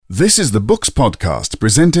This is the Books Podcast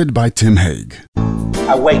presented by Tim Hague.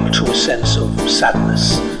 I wake to a sense of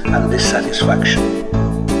sadness and dissatisfaction.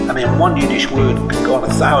 I mean, one Yiddish word can go on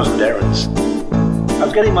 1,000 errands. I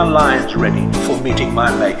was getting my lines ready for meeting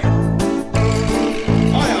my maker.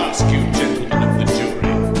 I ask you, gentlemen of the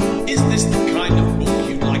jury, is this the kind of book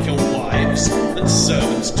you'd like your wives and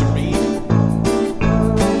servants to read?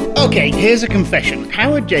 Okay, here's a confession.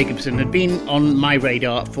 Howard Jacobson had been on my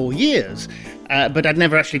radar for years, but I'd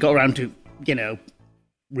never actually got around to,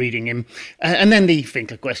 reading him. And then the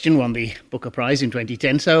Finkler Question won the Booker Prize in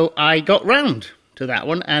 2010, so I got round to that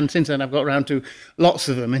one, and since then I've got round to lots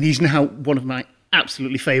of them, and he's now one of my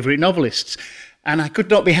absolutely favourite novelists. And I could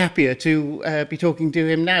not be happier to be talking to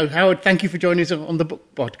him now. Howard, thank you for joining us on the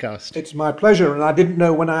Book Podcast. It's my pleasure, and I didn't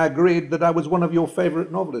know when I agreed that I was one of your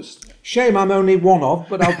favourite novelists. Shame I'm only one of,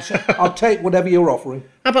 but I'll take whatever you're offering.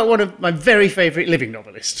 How about one of my very favourite living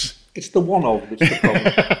novelists? It's the one of that's the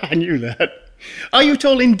problem. I knew that. Are you at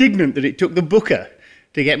all indignant that it took the Booker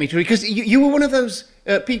to get me to read? Because you were one of those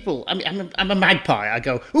people. I mean, I'm a magpie. I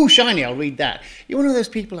go, "Ooh, shiny, I'll read that." You're one of those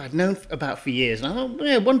people I've known about for years, and I thought,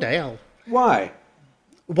 yeah, one day I'll. Why?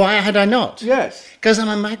 Why had I not? Yes. Because I'm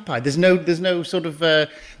a magpie. There's no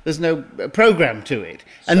program to it.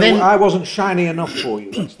 And So then I wasn't shiny enough for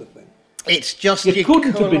you, that's the thing. it's just You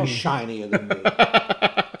couldn't have been colon. shinier than me.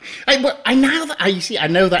 I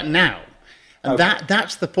know that now. And Okay.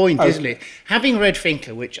 that's the point, Okay. isn't it? Having read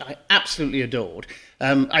Finkler, which I absolutely adored,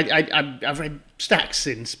 I've read stacks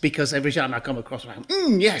since, because every time I come across one,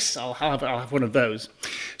 yes, I'll have one of those.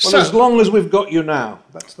 Well, So as long as we've got you now,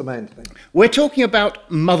 that's the main thing. we're talking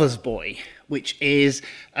about Mother's Boy, which is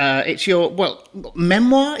it's your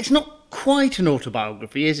memoir. It's not quite an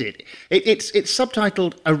autobiography, is it? It's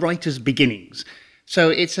subtitled A Writer's Beginnings. So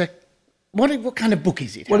it's a what kind of book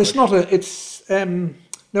is it? Well, Howard?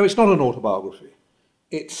 it's not an autobiography.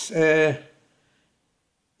 It's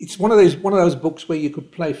one of those books where you could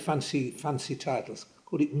play fancy titles.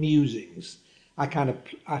 Called it Musings. I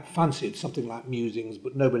fancied something like Musings,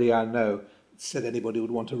 but nobody I know said anybody would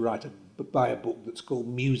want to buy a book that's called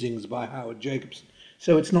Musings by Howard Jacobson.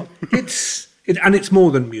 So it's not. And it's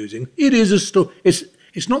more than musing. It is a story.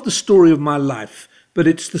 It's not the story of my life, but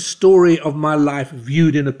it's the story of my life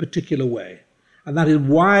viewed in a particular way. And that is,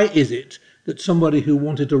 why is it that somebody who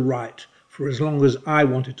wanted to write for as long as I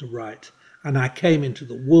wanted to write, and I came into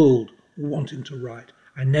the world wanting to write,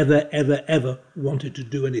 I never, ever, ever wanted to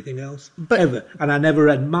do anything else, ever. And I never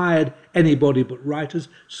admired anybody but writers.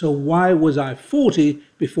 So why was I 40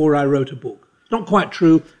 before I wrote a book? It's not quite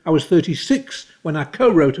true. I was 36 when I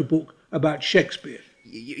co-wrote a book about Shakespeare.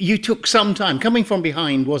 You took some time. Coming From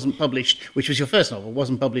Behind wasn't published, which was your first novel,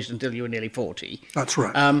 wasn't published until you were nearly 40. That's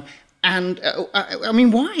right. I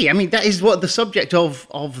mean, why? I mean, that is what the subject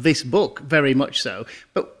of this book, very much so.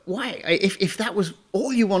 But why? If that was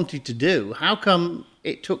all you wanted to do, how come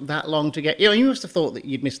it took that long to get... You must have thought that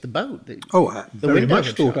you'd missed the boat. I very window much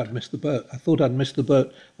had thought shut. I'd missed the boat. I thought I'd missed the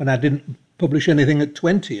boat when I didn't publish anything at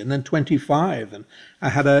 20 and then 25. And I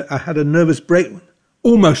had a nervous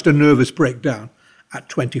almost a nervous breakdown at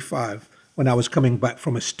 25 when I was coming back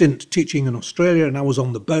from a stint teaching in Australia, and I was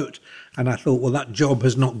on the boat, and I thought, well, that job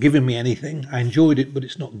has not given me anything. I enjoyed it, but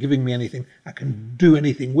it's not giving me anything I can do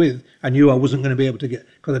anything with. I knew I wasn't going to be able to get,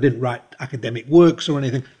 because I didn't write academic works or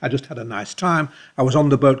anything. I just had a nice time. I was on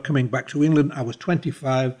the boat coming back to England. I was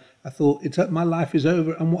 25. I thought, my life is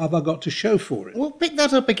over, and what have I got to show for it? We'll pick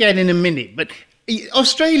that up again in a minute, but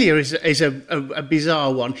Australia is a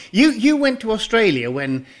bizarre one. You went to Australia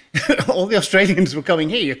when all the Australians were coming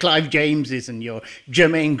here. Your Clive Jameses and your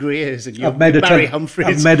Germaine Greers and your Barry Humphries.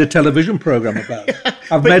 I've made a television programme about it.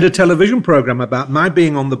 I've made a television programme about my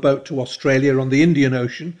being on the boat to Australia on the Indian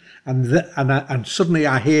Ocean, and suddenly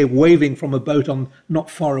I hear waving from a boat not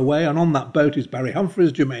far away, and on that boat is Barry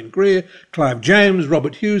Humphries, Germaine Greer, Clive James,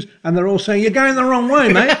 Robert Hughes, and they're all saying, "You're going the wrong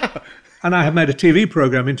way, mate." And I have made a TV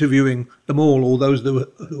programme interviewing them all those who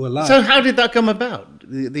were alive. So how did that come about?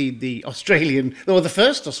 The Australian, or the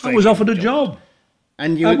first Australian? I was offered a job.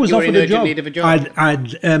 And you I was were offered in a urgent job. need of a job.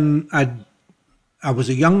 I was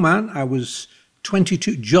a young man. I was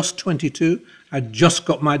 22, just 22. I'd just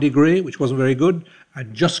got my degree, which wasn't very good.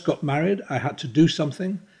 I'd just got married. I had to do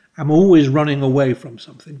something. I'm always running away from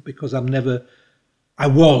something because I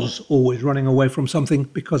was always running away from something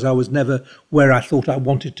because I was never where I thought I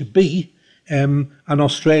wanted to be. And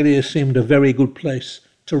Australia seemed a very good place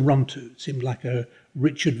to run to. It seemed like a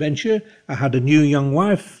rich adventure. I had a new young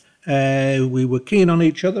wife. We were keen on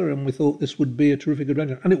each other, and we thought this would be a terrific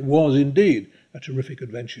adventure. And it was indeed a terrific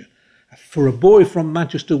adventure. For a boy from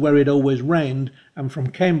Manchester where it always rained and from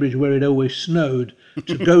Cambridge where it always snowed,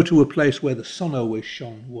 to go to a place where the sun always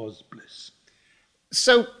shone was bliss.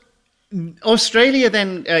 So, Australia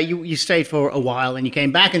then, you stayed for a while and you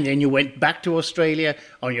came back and then you went back to Australia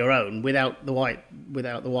on your own without the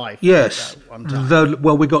wife. Yes. One time.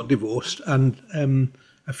 We got divorced, and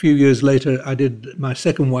a few years later my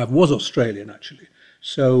second wife was Australian actually.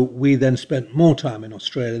 So we then spent more time in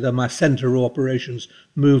Australia. Then my centre of operations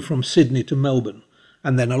moved from Sydney to Melbourne.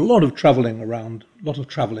 And then a lot of travelling around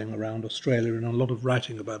Australia and a lot of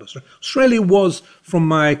writing about Australia. Australia was, from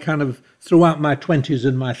my throughout my 20s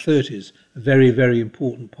and my 30s, a very, very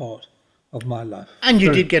important part of my life. And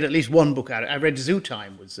you did get at least one book out. I read Zoo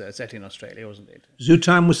Time was set in Australia, wasn't it? Zoo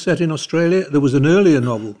Time was set in Australia. There was an earlier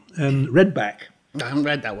novel, Redback. I haven't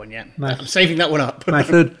read that one yet. I'm saving that one up. My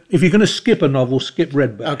third. If you're going to skip a novel, skip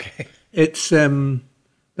Redback. Okay. It's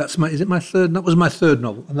is it my third? That was my third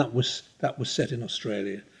novel, and that was set in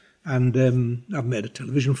Australia. And I've made a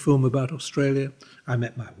television film about Australia. I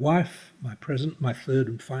met my wife, my third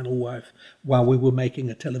and final wife, while we were making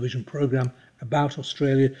a television program about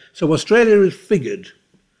Australia. So Australia has figured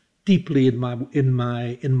deeply in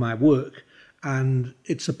my work, and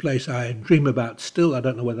it's a place I dream about still. I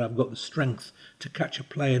don't know whether I've got the strength to catch a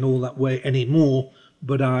plane all that way anymore,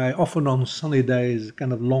 but I often on sunny days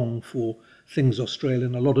kind of long for things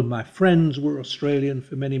Australian. A lot of my friends were Australian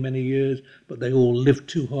for many, many years, but they all lived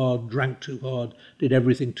too hard, drank too hard, did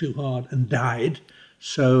everything too hard, and died.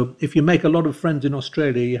 So if you make a lot of friends in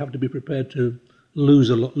Australia, you have to be prepared to lose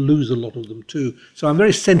a lot of them too. So I'm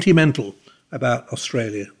very sentimental about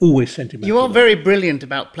Australia, always sentimental. You are very brilliant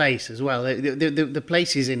about place as well. The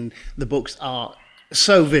places in the books are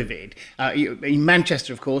so vivid. In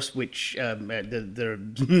Manchester, of course, which there are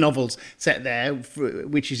novels set there,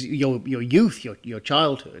 which is your youth, your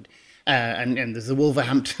childhood, and there's the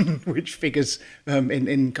Wolverhampton, which figures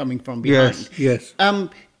in Coming From Behind. Yes.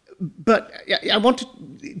 But I want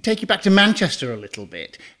to take you back to Manchester a little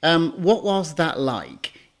bit. What was that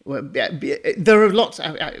like? Well, there are lots.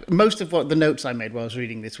 Most of what the notes I made while I was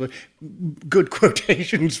reading this were good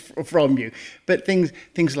quotations from you. But things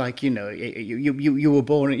like you were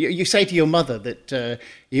born. You say to your mother that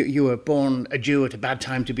you were born a Jew at a bad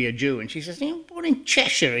time to be a Jew, and she says you were born in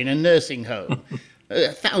Cheshire in a nursing home.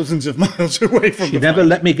 Thousands of miles away from She never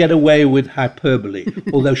let me get away with hyperbole,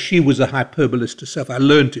 although she was a hyperbolist herself. I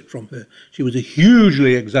learnt it from her. She was a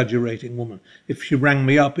hugely exaggerating woman. If she rang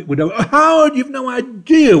me up, it would go, Howard, you've no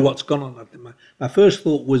idea what's gone on. My first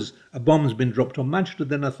thought was a bomb's been dropped on Manchester.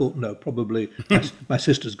 Then I thought, no, probably my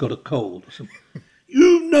sister's got a cold or something.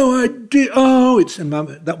 You've no idea. Oh,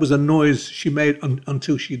 that was a noise she made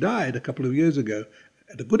until she died a couple of years ago.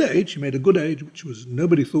 At a good age, she made a good age, which was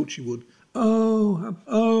nobody thought she would. Oh,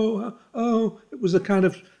 it was a kind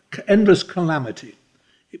of endless calamity.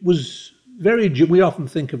 It was we often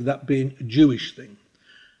think of that being a Jewish thing.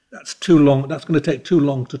 That's too long. That's going to take too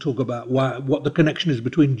long to talk about what the connection is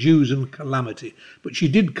between Jews and calamity. But she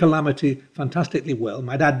did calamity fantastically well.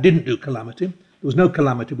 My dad didn't do calamity. There was no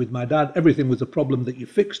calamity with my dad. Everything was a problem that you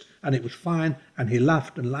fixed, and it was fine, and he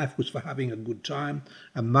laughed, and life was for having a good time.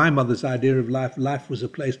 And my mother's idea of life was a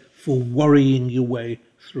place for worrying your way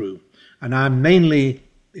through. And I'm mainly,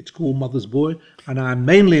 it's called Mother's Boy, and I'm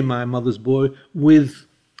mainly my mother's boy with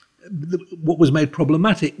what was made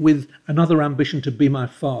problematic with another ambition to be my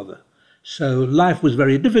father. So life was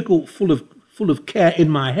very difficult, full of care in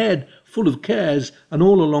my head, full of cares, and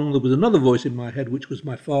all along there was another voice in my head, which was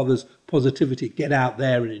my father's positivity. Get out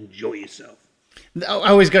there and enjoy yourself.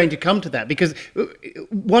 I was going to come to that because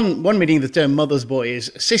one meaning of the term mother's boy is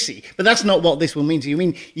sissy, but that's not what this will mean. So you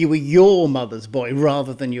mean you were your mother's boy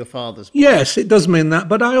rather than your father's boy? Yes, it does mean that,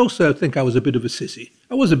 but I also think I was a bit of a sissy.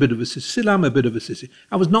 I was a bit of a sissy. Still am a bit of a sissy.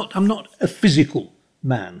 I'm not a physical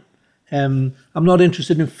man. I'm not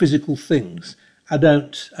interested in physical things.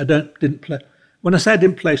 Didn't play. When I say I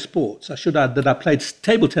didn't play sports, I should add that I played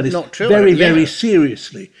table tennis very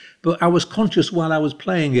seriously. But I was conscious while I was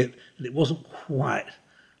playing it that it wasn't quite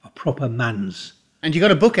a proper man's. And you got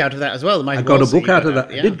a book out of that as well. I got a book out of that.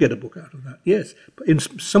 I did get a book out of that, yes. But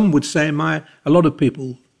some would say a lot of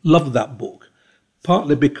people loved that book,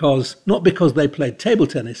 partly not because they played table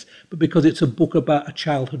tennis, but because it's a book about a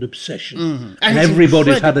childhood obsession. Mm-hmm. And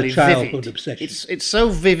everybody's had a childhood obsession. It's so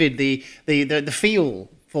vivid, the feel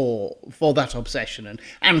for that obsession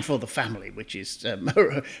and for the family, which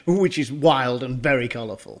is wild and very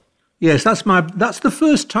colourful. Yes, that's the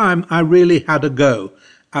first time I really had a go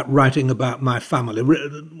at writing about my family.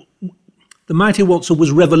 The Mighty Waltzer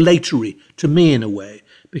was revelatory to me in a way,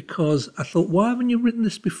 because I thought, why haven't you written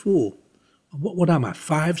this before? What am I,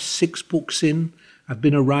 5, 6 books in? I've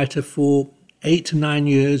been a writer for 8 to 9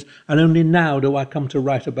 years, and only now do I come to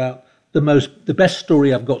write about the best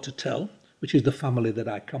story I've got to tell, which is the family that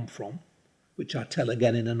I come from, which I tell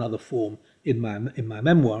again in another form in my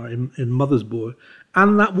memoir, in Mother's Boy,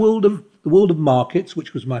 and that the world of markets,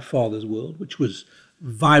 which was my father's world, which was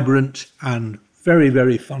vibrant and very,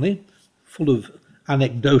 very funny, full of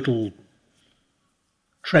anecdotal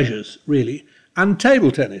treasures, really, and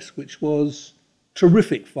table tennis, which was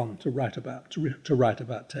terrific fun to write about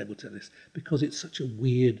table tennis, because it's such a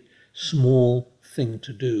weird, small thing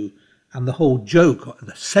to do. And the whole joke at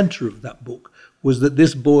the centre of that book was that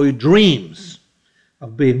this boy dreams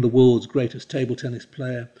of being the world's greatest table tennis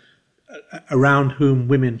player, around whom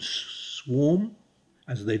women swarm,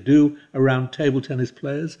 as they do around table tennis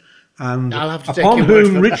players, and upon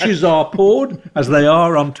whom riches are poured, as they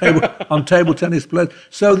are on table tennis players.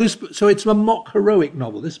 So it's a mock heroic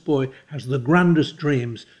novel. This boy has the grandest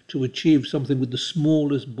dreams to achieve something with the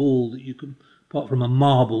smallest ball that you can, apart from a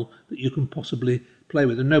marble, that you can possibly play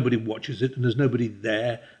with, and nobody watches it, and there's nobody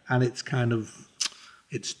there, and it's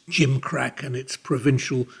it's gimcrack, and it's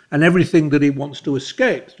provincial, and everything that he wants to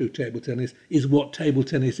escape through table tennis is what table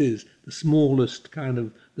tennis is, the smallest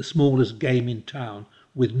game in town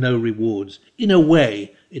with no rewards. In a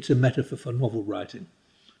way, it's a metaphor for novel writing.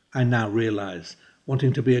 I now realise,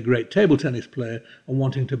 wanting to be a great table tennis player and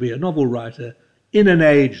wanting to be a novel writer, in an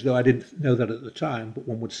age, though I didn't know that at the time, but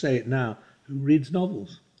one would say it now, who reads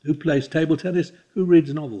novels? Who plays table tennis? Who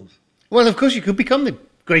reads novels? Well, of course, you could become the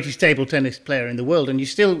greatest table tennis player in the world, and you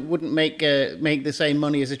still wouldn't make the same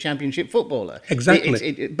money as a championship footballer.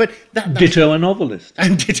 Exactly. But ditto a novelist.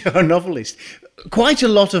 And ditto a novelist. Quite a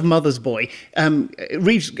lot of Mother's Boy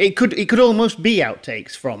reads. It could almost be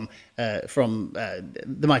outtakes from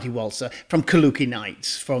The Mighty Waltzer, from Kaluki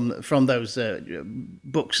Nights, from those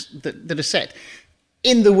books that are set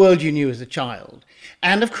in the world you knew as a child,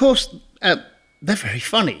 and of course. They're very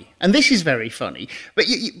funny, and this is very funny. But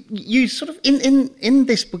you sort of in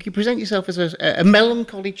this book you present yourself as a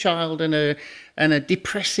melancholy child and a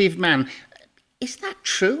depressive man. Is that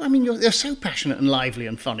true? I mean, you're so passionate and lively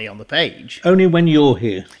and funny on the page. Only when you're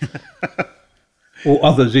here, or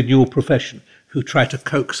others in your profession who try to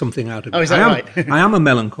coax something out of me. Oh, is that right? I am a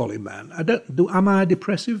melancholy man. Am I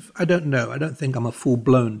depressive? I don't know. I don't think I'm a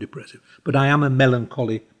full-blown depressive, but I am a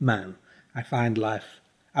melancholy man. I find life.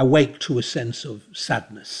 I wake to a sense of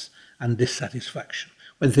sadness and dissatisfaction.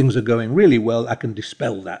 When things are going really well, I can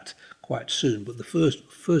dispel that quite soon. But the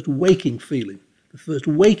first waking feeling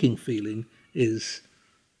is,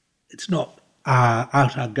 it's not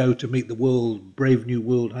out I go to meet the world, brave new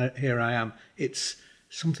world, here I am. It's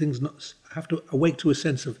something's not. I have to awake to a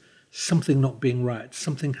sense of something not being right,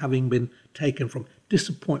 something having been taken from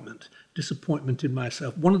disappointment in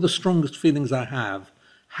myself. One of the strongest feelings I have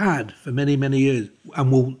had for many, many years, and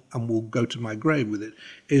will go to my grave with it,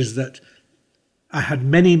 is that I had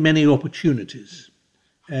many, many opportunities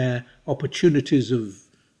of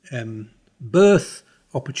birth,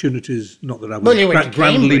 opportunities, not that I was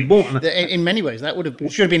grandly born. In many ways, that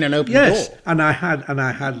should have been an open door. Yes, and I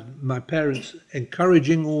had my parents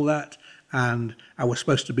encouraging all that, and I was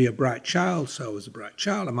supposed to be a bright child, so I was a bright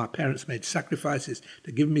child, and my parents made sacrifices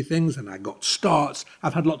to give me things, and I got starts.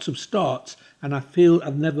 I've had lots of starts, and I feel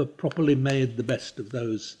I've never properly made the best of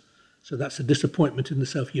those. So that's a disappointment in the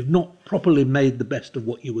self. You've not properly made the best of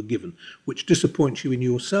what you were given, which disappoints you in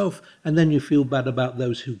yourself, and then you feel bad about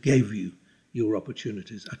those who gave you your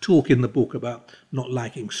opportunities. I talk in the book about not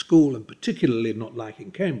liking school, and particularly not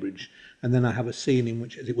liking Cambridge, and then I have a scene in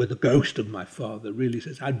which, as it were, the ghost of my father really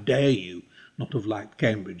says, "How dare you not have liked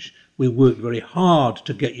Cambridge? We worked very hard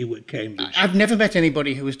to get you at Cambridge." I've never met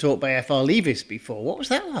anybody who was taught by F.R. Leavis before. What was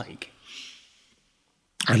that like?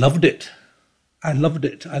 I loved it. I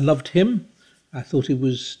loved him. I thought he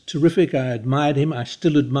was terrific. I admired him. I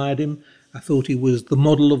still admired him. I thought he was the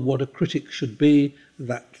model of what a critic should be.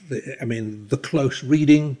 The close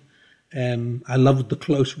reading. I loved the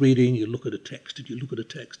close reading. You look at a text and you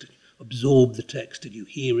absorb the text and you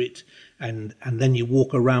hear it, and then you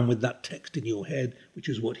walk around with that text in your head, which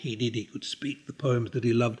is what he did. He could speak the poems that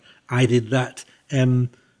he loved. I did that.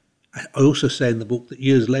 I also say in the book that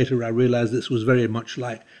years later I realised this was very much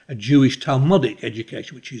like a Jewish Talmudic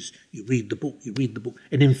education, which is you read the book.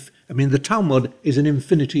 The Talmud is an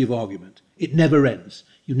infinity of argument. It never ends.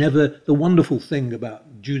 The wonderful thing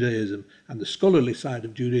about Judaism and the scholarly side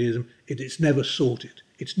of Judaism, it's never sorted.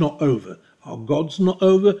 It's not over. Our God's not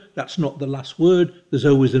over. That's not the last word. There's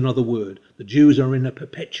always another word. The Jews are in a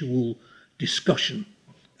perpetual discussion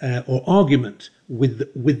or argument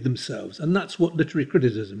with themselves. And that's what literary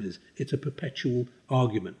criticism is. It's a perpetual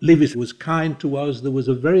argument. Leavis was kind to us. There was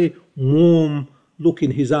a very warm look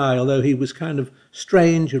in his eye, although he was kind of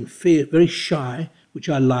strange and very shy, which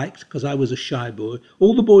I liked because I was a shy boy.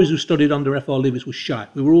 All the boys who studied under F.R. Leavis were shy.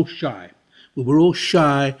 We were all shy. We were all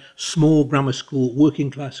shy, small grammar school,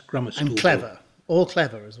 working class grammar school. And clever. All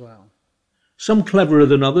clever as well. Some cleverer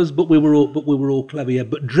than others, but we were all clever, yeah,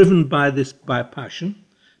 but driven by a passion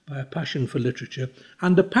for literature,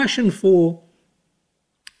 and a passion for,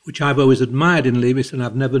 which I've always admired in Leavis, and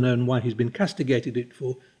I've never known why he's been castigated it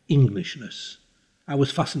for, Englishness. I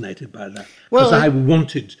was fascinated by that because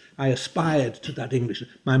I aspired to that Englishness.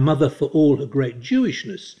 My mother, for all her great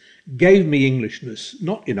Jewishness, gave me Englishness,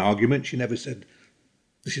 not in argument. She never said,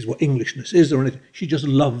 this is what Englishness is or anything. She just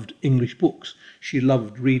loved English books. She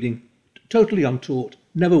loved reading, totally untaught,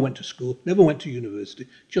 never went to school, never went to university,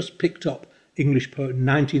 just picked up English poetry,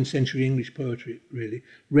 19th century English poetry, really.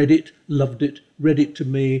 Read it, loved it, read it to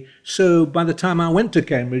me. So by the time I went to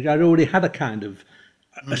Cambridge, I'd already had a kind of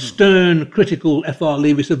a stern, critical F.R.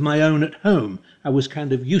 Leavis of my own at home. I was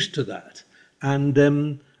kind of used to that. And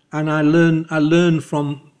I learned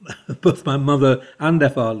from both my mother and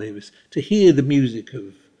F.R. Leavis to hear the music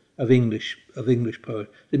of English poetry,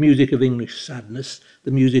 the music of English sadness,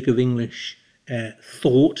 the music of English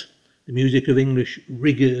thought, the music of English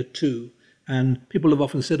rigour too. And people have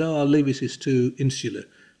often said, "Oh, Leavis is too insular."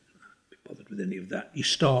 Bothered with any of that. You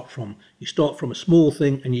start from a small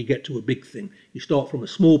thing and you get to a big thing. You start from a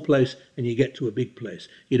small place and you get to a big place.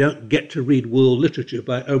 You don't get to read world literature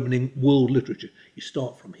by opening world literature. You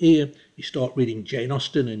start from here, you start reading Jane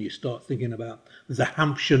Austen and you start thinking about the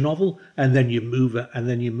Hampshire novel, and then you move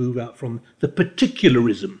out from the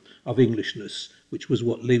particularism of Englishness, which was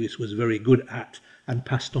what Leavis was very good at and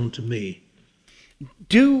passed on to me.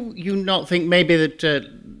 Do you not think maybe that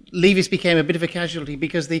Leavis became a bit of a casualty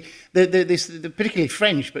because the particularly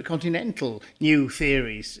French but continental new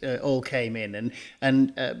theories all came in,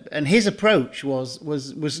 and his approach was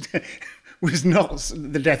was not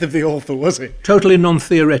the death of the author, was it? Totally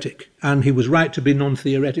non-theoretic, and he was right to be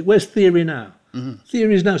non-theoretic. Where's theory now? Mm-hmm.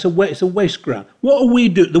 Theory is now it's a waste ground. What do we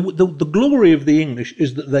do? The glory of the English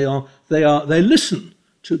is that they listen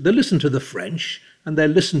to the French. And they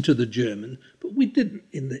listened to the German, but we didn't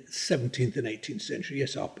in the 17th and 18th century.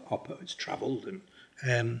 Yes, our poets travelled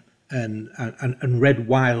and read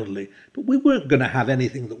wildly, but we weren't going to have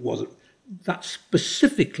anything that wasn't that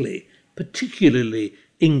particularly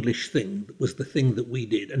English thing that was the thing that we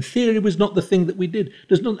did. And theory was not the thing that we did.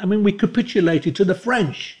 We capitulated to the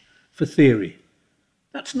French for theory.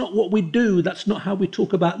 That's not what we do. That's not how we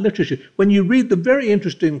talk about literature. When you read the very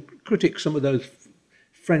interesting critics, some of those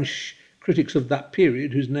French critics of that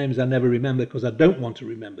period, whose names I never remember because I don't want to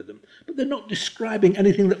remember them, but they're not describing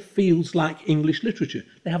anything that feels like English literature.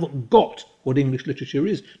 They haven't got what English literature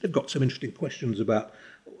is. They've got some interesting questions about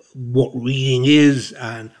what reading is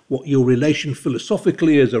and what your relation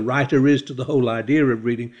philosophically as a writer is to the whole idea of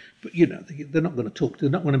reading, but they're not going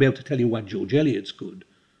to be able to tell you why George Eliot's good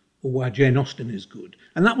or why Jane Austen is good.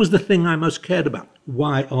 And that was the thing I most cared about.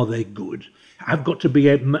 Why are they good? I've got to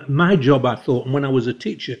be my job, I thought, and when I was a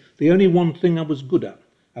teacher, the only one thing I was good at,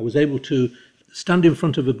 I was able to stand in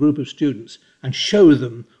front of a group of students and show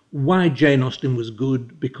them why Jane Austen was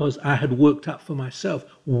good, because I had worked out for myself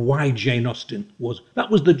why Jane Austen was.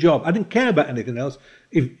 That was the job. I didn't care about anything else.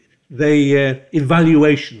 If the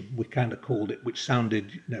evaluation, we kind of called it, which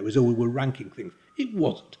sounded, as though we were ranking things. It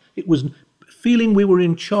wasn't. It was feeling we were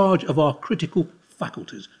in charge of our critical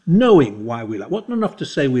faculties, knowing why we liked. It wasn't enough to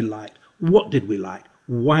say we liked. What did we like?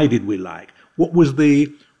 Why did we like? What was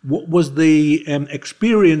the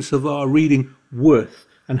experience of our reading worth,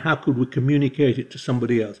 and how could we communicate it to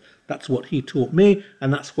somebody else? That's what he taught me,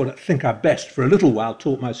 and that's what I think I best, for a little while,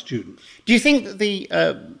 taught my students. Do you think that the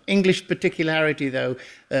English particularity, though,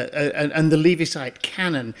 and the Leavisite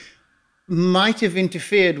canon might have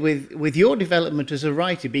interfered with your development as a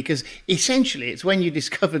writer? Because essentially it's when you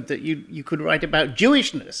discovered that you could write about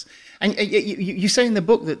Jewishness. And you say in the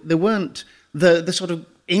book that there weren't the sort of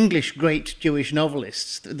English great Jewish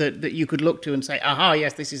novelists that you could look to and say, aha,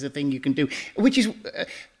 yes, this is a thing you can do. Which is,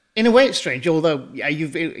 in a way, it's strange, although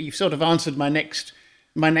you've sort of answered my next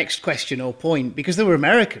question or point, because there were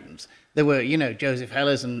Americans. There were, Joseph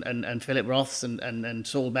Hellers and Philip Roths and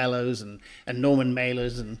Saul Bellows and Norman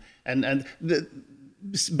Mailers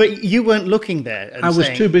but you weren't looking there. And I was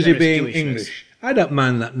too busy being English. I don't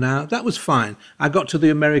mind that now. That was fine. I got to the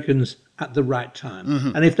Americans at the right time.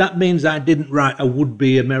 Mm-hmm. And if that means I didn't write a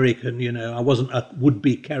would-be American, I wasn't a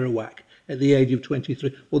would-be Kerouac at the age of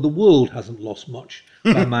 23, well, the world hasn't lost much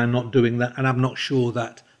by my not doing that, and I'm not sure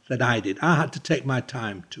that I did. I had to take my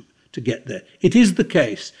time to get there. It is the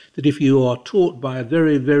case that if you are taught by a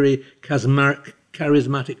very, very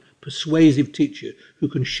charismatic, persuasive teacher who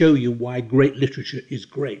can show you why great literature is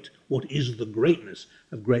great, what is the greatness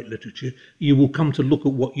of great literature, you will come to look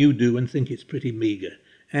at what you do and think it's pretty meagre.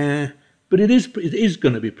 But it is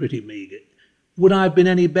going to be pretty meagre. Would I have been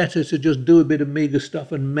any better to just do a bit of meagre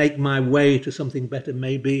stuff and make my way to something better?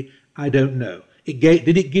 Maybe. I don't know.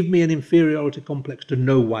 Did it give me an inferiority complex to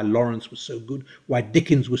know why Lawrence was so good, why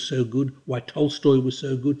Dickens was so good, why Tolstoy was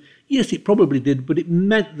so good? Yes, it probably did, but it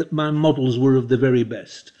meant that my models were of the very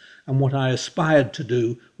best. And what I aspired to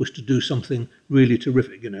do was to do something really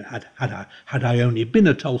terrific. Had I only been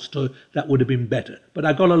a Tolstoy, that would have been better. But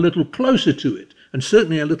I got a little closer to it, and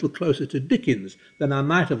certainly a little closer to Dickens than I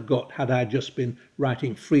might have got had I just been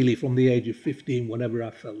writing freely from the age of 15, whatever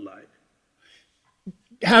I felt like.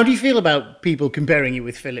 How do you feel about people comparing you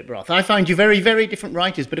with Philip Roth? I find you very, very different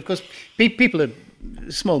writers, but of course, people are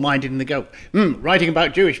small-minded and they go, writing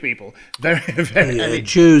about Jewish people. Very, very. Yeah,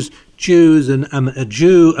 Jews, and a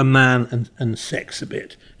Jew, a man, and sex a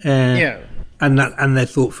bit. And they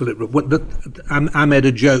thought Philip Roth. I made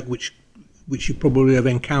a joke which you probably have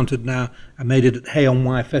encountered now. I made it at Hay on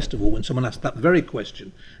Wye Festival when someone asked that very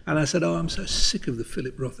question, and I said, "Oh, I'm so sick of the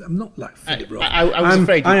Philip Roth. I'm not like Philip Roth. I was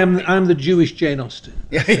afraid. I'm the Jewish Jane Austen."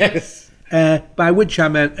 Yes. By which I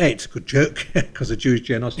meant, it's a good joke because a Jewish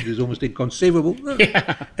Jane Austen is almost inconceivable.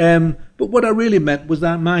 Yeah. But what I really meant was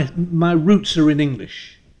that my roots are in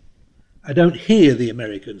English. I don't hear the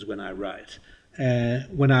Americans when I write.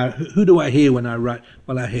 Who do I hear when I write?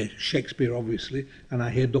 Well, I hear Shakespeare, obviously, and I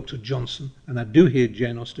hear Dr. Johnson, and I do hear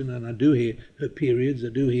Jane Austen, and I do hear her periods, I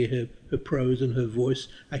do hear her prose and her voice.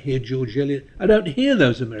 I hear George Eliot. I don't hear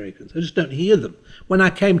those Americans. I just don't hear them. When I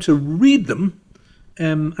came to read them,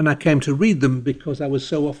 and I came to read them because I was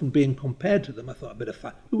so often being compared to them, I thought,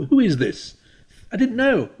 who is this? I didn't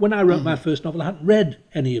know. When I wrote my first novel, I hadn't read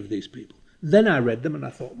any of these people. Then I read them and I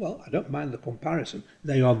thought, well, I don't mind the comparison.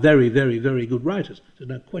 They are very, very, very good writers. There's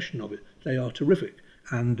no question of it. They are terrific.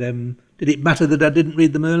 And did it matter that I didn't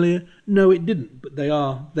read them earlier? No, it didn't. But they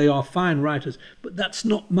are fine writers. But that's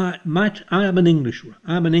not my. I am an English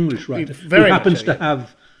writer who happens to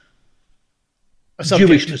have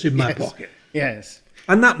Jewishness in my pocket. Yes.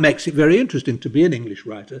 And that makes it very interesting to be an English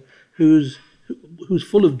writer who's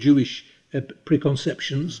full of Jewish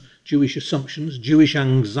preconceptions, Jewish assumptions, Jewish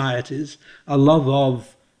anxieties, a love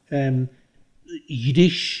of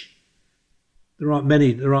Yiddish. There aren't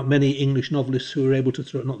many English novelists who are able to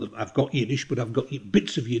throw. Not that I've got Yiddish, but I've got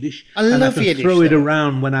bits of Yiddish. I love Yiddish. Throw it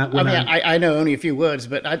around when I I know only a few words,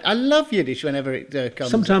 but I love Yiddish whenever it comes.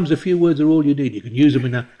 Sometimes a few words are all you need. You can use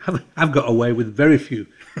them I've got away with very few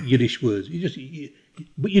Yiddish words.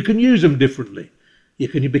 But you can use them differently.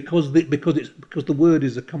 Because the word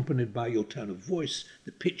is accompanied by your tone of voice,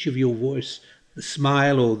 the pitch of your voice, the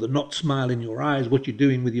smile or the not smile in your eyes, what you're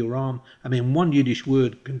doing with your arm. I mean, one Yiddish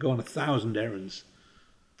word can go on 1,000 errands.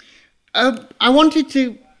 I wanted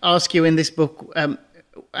to ask you in this book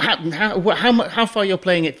how far you're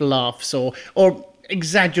playing it for laughs or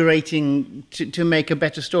exaggerating to make a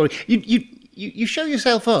better story. You show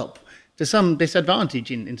yourself up to some disadvantage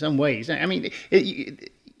in some ways. I mean,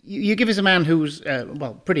 you give us a man who's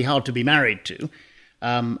pretty hard to be married to,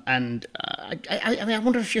 and I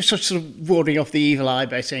wonder if you're sort of warding off the evil eye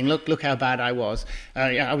by saying, "Look how bad I was.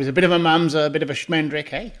 I was a bit of a mamza, a bit of a schmendrick."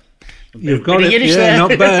 Hey, you've got it. Yeah,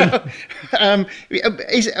 not bad.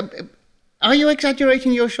 Are you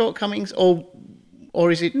exaggerating your shortcomings,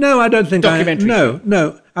 or is it? No, I don't think. Documentary.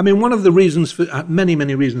 No. I mean, one of the reasons for many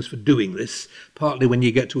reasons for doing this. Partly, when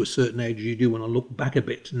you get to a certain age, you do want to look back a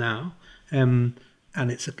bit now. And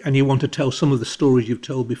you want to tell some of the stories you've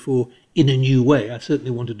told before in a new way. I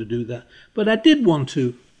certainly wanted to do that, but I did want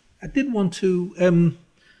to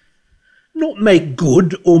not make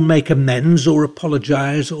good or make amends or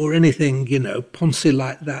apologise or anything, poncy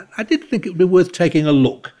like that. I did think it would be worth taking a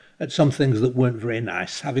look at some things that weren't very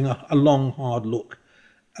nice, having a long, hard look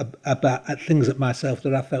at things at myself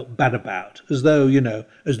that I felt bad about, as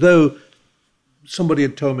though somebody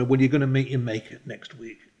had told me, "Well, you're going to meet your maker next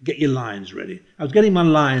week. Get your lines ready." I was getting my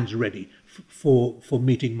lines ready for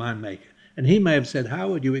meeting my maker. And he may have said,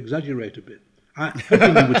 "Howard, you exaggerate a bit." I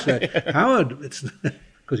hoping he would say, "Howard," it's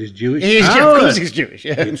because he's Jewish. Of course he's Jewish,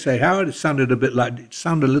 yeah. He'd say, "Howard," it sounded a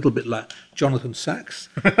little bit like Jonathan Sacks.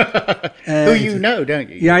 Who you know, don't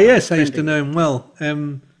you? Yeah, yes, I used to know him well.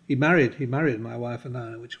 He married my wife and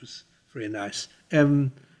I, which was very nice.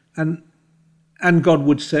 And God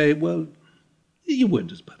would say, "Well, you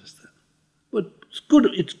weren't as bad as that. But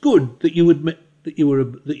it's good that you admit that you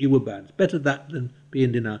were bad. It's better that than be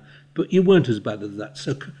in denial. But you weren't as bad as that.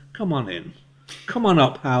 So come on in. Come on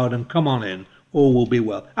up, Howard, and come on in. all will be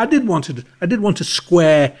well. I did want to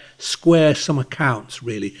square some accounts,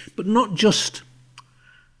 really, but not just.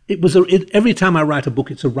 Every time I write a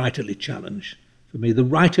book, it's a writerly challenge. For me, the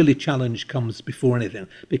writerly challenge comes before anything.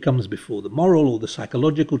 It comes before the moral or the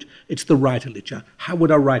psychological. It's the writerly challenge. How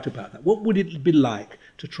would I write about that? What would it be like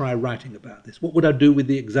to try writing about this? What would I do with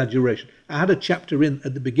the exaggeration? I had a chapter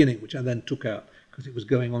at the beginning, which I then took out because it was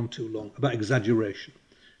going on too long, about exaggeration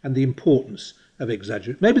and the importance of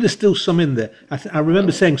exaggeration. Maybe there's still some in there. I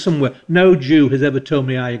remember saying somewhere, no Jew has ever told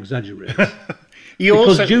me I exaggerate.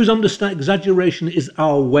 Because Jews understand exaggeration is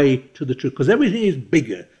our way to the truth, because everything is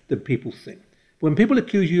bigger than people think. When people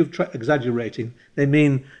accuse you of exaggerating, they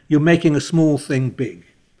mean you're making a small thing big.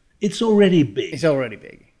 It's already big. It's already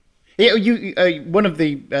big. Yeah, one of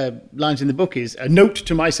the lines in the book is, a note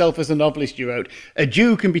to myself as a novelist, you wrote, a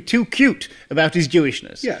Jew can be too cute about his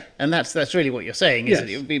Jewishness. Yeah. And that's really what you're saying, isn't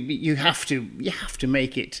Yes. it? You have to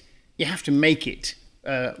make it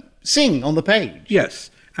sing on the page. Yes,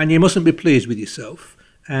 and you mustn't be pleased with yourself,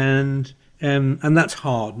 and that's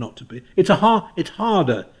hard not to be. It's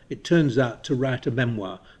harder, it turns out, to write a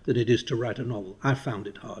memoir than it is to write a novel. I found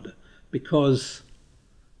it harder because,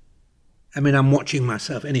 I'm watching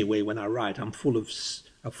myself anyway when I write. I'm full of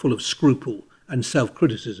scruple and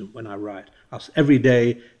self-criticism when I write. Every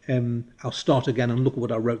day I'll start again and look at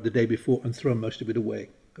what I wrote the day before and throw most of it away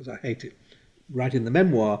because I hate it. Writing the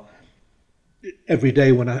memoir, every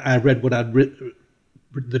day when I read what I'd written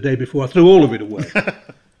the day before, I threw all of it away.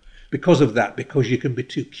 Because of that, because you can be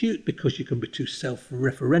too cute, because you can be too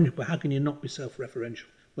self-referential. But how can you not be self-referential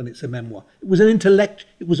when it's a memoir? It was it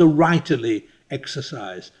was a writerly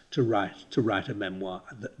exercise to write a memoir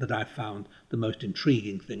that I found the most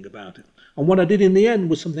intriguing thing about it. And what I did in the end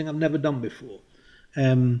was something I've never done before.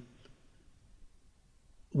 When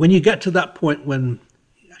you get to that point when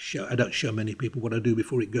I don't show many people what I do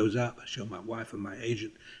before it goes out. I show my wife and my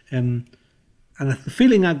agent. And the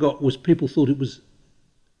feeling I got was people thought it was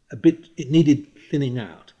it needed thinning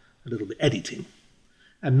out a little bit, editing.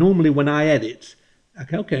 And normally when I edit,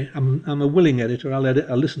 okay, I'm a willing editor,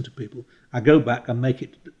 I'll listen to people. I go back and make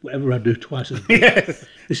it, whatever I do, twice as good. Yes.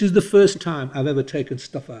 This is the first time I've ever taken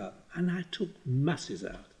stuff out. And I took masses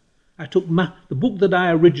out. The book that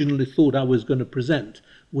I originally thought I was going to present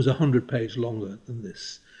was 100 pages longer than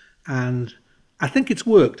this. And I think it's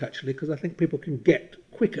worked, actually, because I think people can get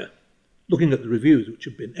quicker. Looking at the reviews, which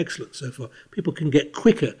have been excellent so far, people can get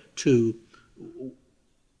quicker to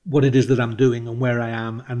what it is that I'm doing and where I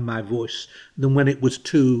am and my voice than when it was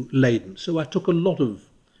too laden. So I took a lot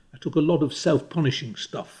of self-punishing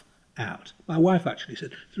stuff out. My wife actually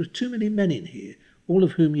said, there are too many men in here, all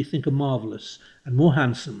of whom you think are marvellous and more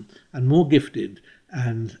handsome and more gifted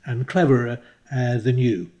and cleverer than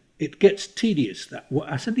you. It gets tedious.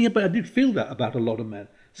 I said, yeah, but I did feel that about a lot of men.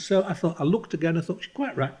 So I looked again, I thought, she's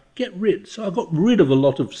quite right, get rid. So I got rid of a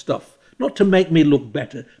lot of stuff, not to make me look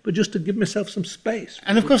better, but just to give myself some space.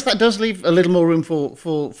 And of course that does leave a little more room for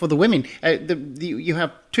the women. You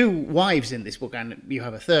have 2 wives in this book, and you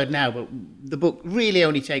have a third now, but the book really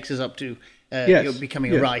only takes us up to you're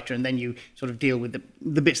becoming a writer, and then you sort of deal with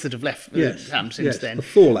the bits that have left since then. The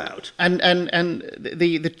fallout. And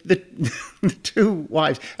the 2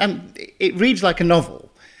 wives. It reads like a novel.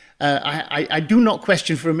 I do not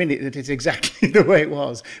question for a minute that it's exactly the way it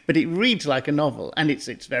was, but it reads like a novel, and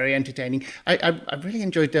it's very entertaining. I really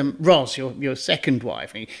enjoyed Ros, your second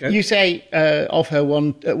wife. Yes. You say of her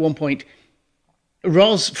at one point,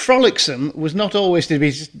 Ros frolicsome was not always to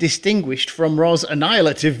be distinguished from Ros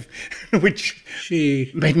annihilative, which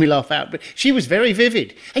made me laugh out. But she was very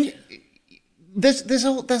vivid. And there's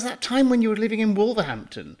that time when you were living in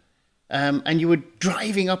Wolverhampton. And you were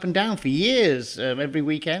driving up and down for years, every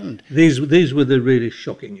weekend. These were the really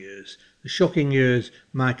shocking years. The shocking years,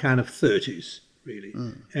 my kind of 30s, really.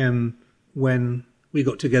 When we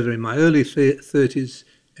got together in my early 30s,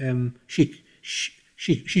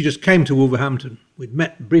 she just came to Wolverhampton. We'd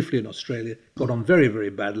met briefly in Australia, got on very,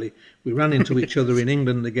 very badly. We ran into each other in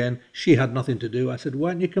England again. She had nothing to do. I said,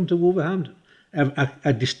 why don't you come to Wolverhampton?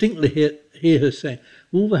 I distinctly hear her say,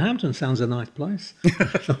 Wolverhampton sounds a nice place.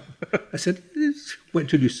 I said, wait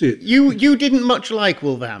till you see it. You didn't much like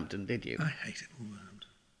Wolverhampton, did you? I hated Wolverhampton.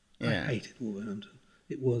 Yeah. I hated Wolverhampton.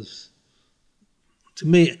 It was, to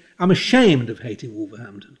me, I'm ashamed of hating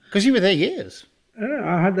Wolverhampton. Because you were there years.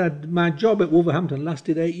 I had my job at Wolverhampton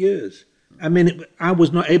lasted 8 years. I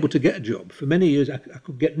was not able to get a job. For many years, I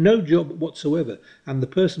could get no job whatsoever. And the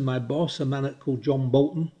person, my boss, a man called John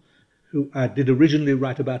Bolton, who I did originally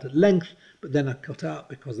write about at length, but then I cut out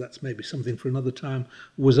because that's maybe something for another time,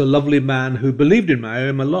 was a lovely man who believed in my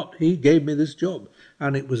aim a lot. He gave me this job,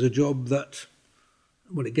 and it was a job that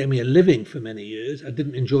well, it gave me a living for many years. I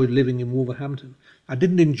didn't enjoy living in Wolverhampton. I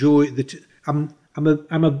didn't enjoy I'm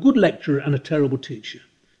a good lecturer and a terrible teacher,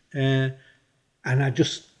 and I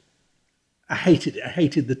hated it. I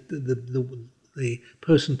hated the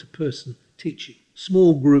person-to-person teaching.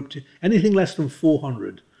 Small group, anything less than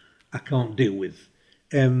 400, I can't deal with.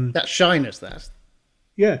 That's shyness, that.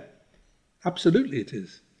 Yeah, absolutely it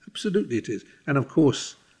is. Absolutely it is. And of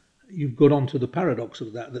course, you've got on to the paradox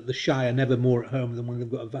of that the shy are never more at home than when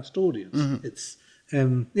they've got a vast audience. Mm-hmm. It's,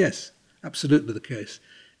 yes, absolutely the case.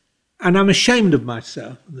 And I'm ashamed of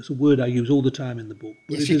myself. That's a word I use all the time in the book.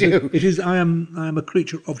 Yes, you do. It is. I am a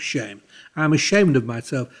creature of shame. I am ashamed of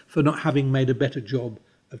myself for not having made a better job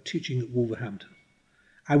of teaching at Wolverhampton.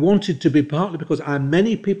 I wanted to be, partly because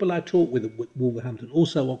many people I taught with at Wolverhampton,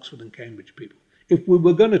 also Oxford and Cambridge people. If we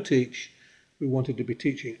were going to teach, we wanted to be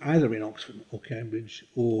teaching either in Oxford or Cambridge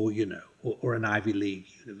or, or an Ivy League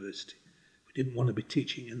university. We didn't want to be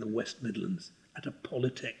teaching in the West Midlands at a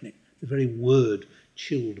polytechnic. The very word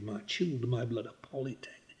chilled my blood. A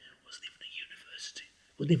polytechnic. It wasn't even a university.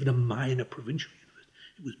 It wasn't even a minor provincial university.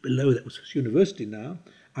 It was below that. It was a university now.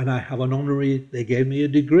 And I have an honorary, they gave me a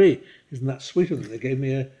degree. Isn't that sweet of them? They gave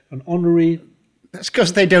me an honorary. That's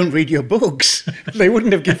because they don't read your books. They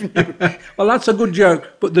wouldn't have given you. Well, that's a good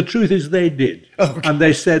joke, but the truth is they did. Okay. And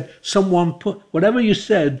they said, someone put, whatever you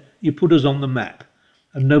said, you put us on the map.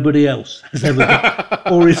 And nobody else has ever done,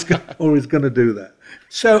 or is going to do that.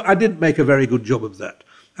 So I didn't make a very good job of that.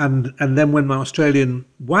 And then when my Australian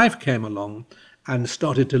wife came along and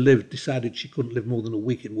started to decided she couldn't live more than a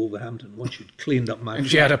week in Wolverhampton once she'd cleaned up my And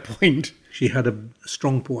she had a point. She had a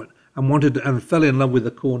strong point. And fell in love with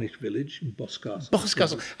the Cornish village in Boscastle.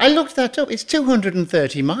 Boscastle. I looked that up. It's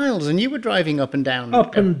 230 miles, and you were driving up and down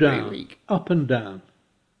every week. Up and down.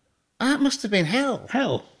 That must have been hell.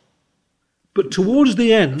 Hell. But towards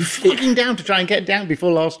the end... Flogging down to try and get down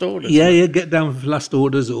before last orders. Yeah, get down for last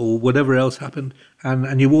orders or whatever else happened.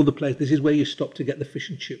 And you all the place. This is where you stop to get the fish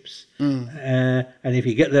and chips. And if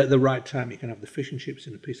you get there at the right time, you can have the fish and chips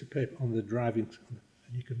in a piece of paper on the driving...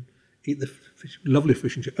 And you can eat the lovely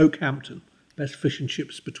fish and chips. Oakhampton, best fish and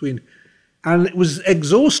chips between... And it was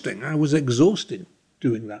exhausting. I was exhausted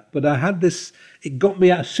doing that. But I had this... It got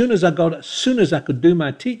me out as soon as I could do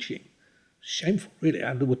my teaching. Shameful, really.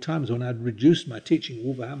 There were times when I'd reduced my teaching in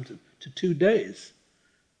Wolverhampton to 2 days.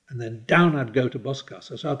 And then down I'd go to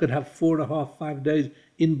Boscastle. So I could have 4.5, 5 days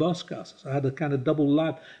in Boscastle. So I had a kind of double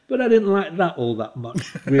life. But I didn't like that all that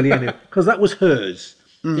much, really, anyway. Because that was hers.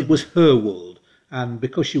 It was her world. And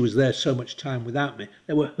because she was there so much time without me,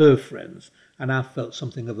 they were her friends. And I felt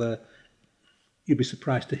something of a... You'd be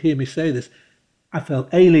surprised to hear me say this. I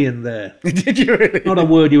felt alien there. Did you really? Not a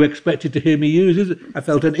word you expected to hear me use, is it? I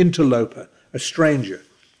felt an interloper, a stranger.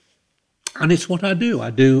 And it's what I do. I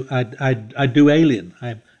do Alien.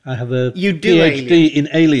 I have a PhD in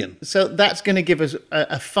Alien. So that's going to give us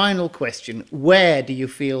a final question. Where do you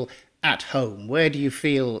feel at home? Where do you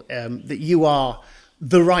feel that you are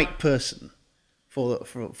the right person for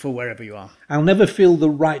wherever you are? I'll never feel the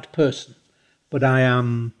right person, but I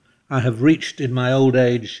have reached in my old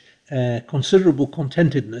age considerable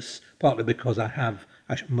contentedness, partly because I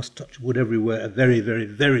must touch wood everywhere, a very, very,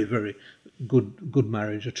 very, very good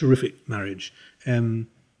marriage, a terrific marriage,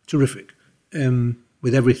 terrific,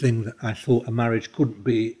 with everything that I thought a marriage couldn't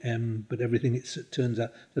be, but everything it turns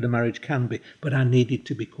out that a marriage can be. But I needed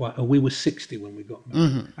to be we were 60 when we got married.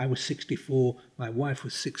 Mm-hmm. I was 64, my wife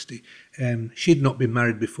was 60. She'd not been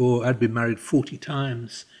married before, I'd been married 40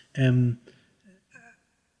 times.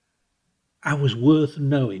 I was worth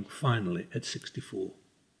knowing, finally, at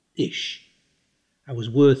 64-ish. I was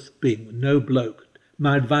worth being no bloke.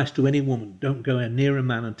 My advice to any woman, don't go near a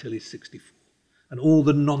man until he's 64. And all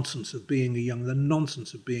the nonsense of being a young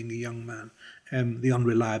man, the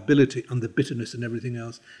unreliability and the bitterness and everything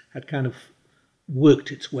else had kind of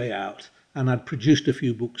worked its way out. And I'd produced a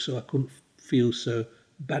few books, so I couldn't feel so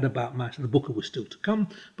bad about myself. The book was still to come,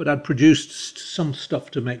 but I'd produced some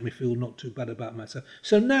stuff to make me feel not too bad about myself.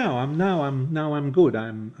 So now I'm good.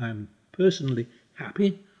 I'm personally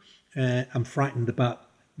happy. I'm frightened about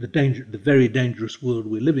the very dangerous world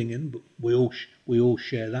we're living in, but we all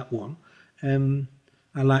share that one.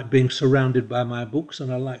 I like being surrounded by my books,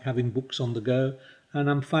 and I like having books on the go, and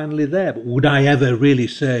I'm finally there. But would I ever really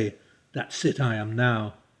say, that's it, I am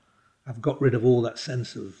now? I've got rid of all that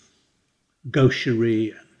sense of gaucherie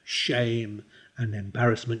and shame and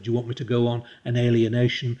embarrassment. Do you want me to go on? And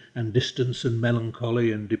alienation and distance and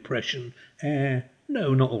melancholy and depression?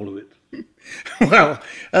 No, not all of it. Well,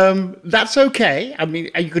 that's okay. I mean,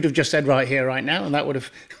 you could have just said right here, right now, and that would have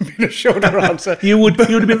been a shorter answer. You would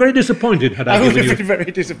have been very disappointed had I I would given have you. been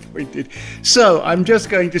very disappointed. So I'm just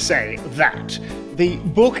going to say that the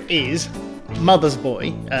book is Mother's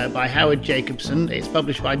Boy by Howard Jacobson. It's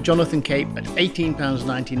published by Jonathan Cape at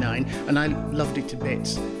 £18.99, and I loved it to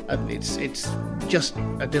bits. It's just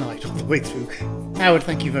a delight all the way through. Howard,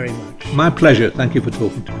 thank you very much. My pleasure. Thank you for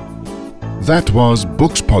talking to me. That was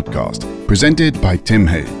Books Podcast, presented by Tim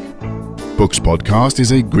Haig. Books Podcast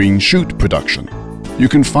is a Green Shoot production. You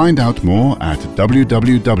can find out more at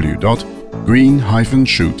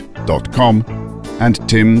www.green-shoot.com, and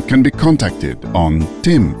Tim can be contacted on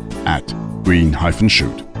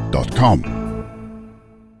tim@green-shoot.com.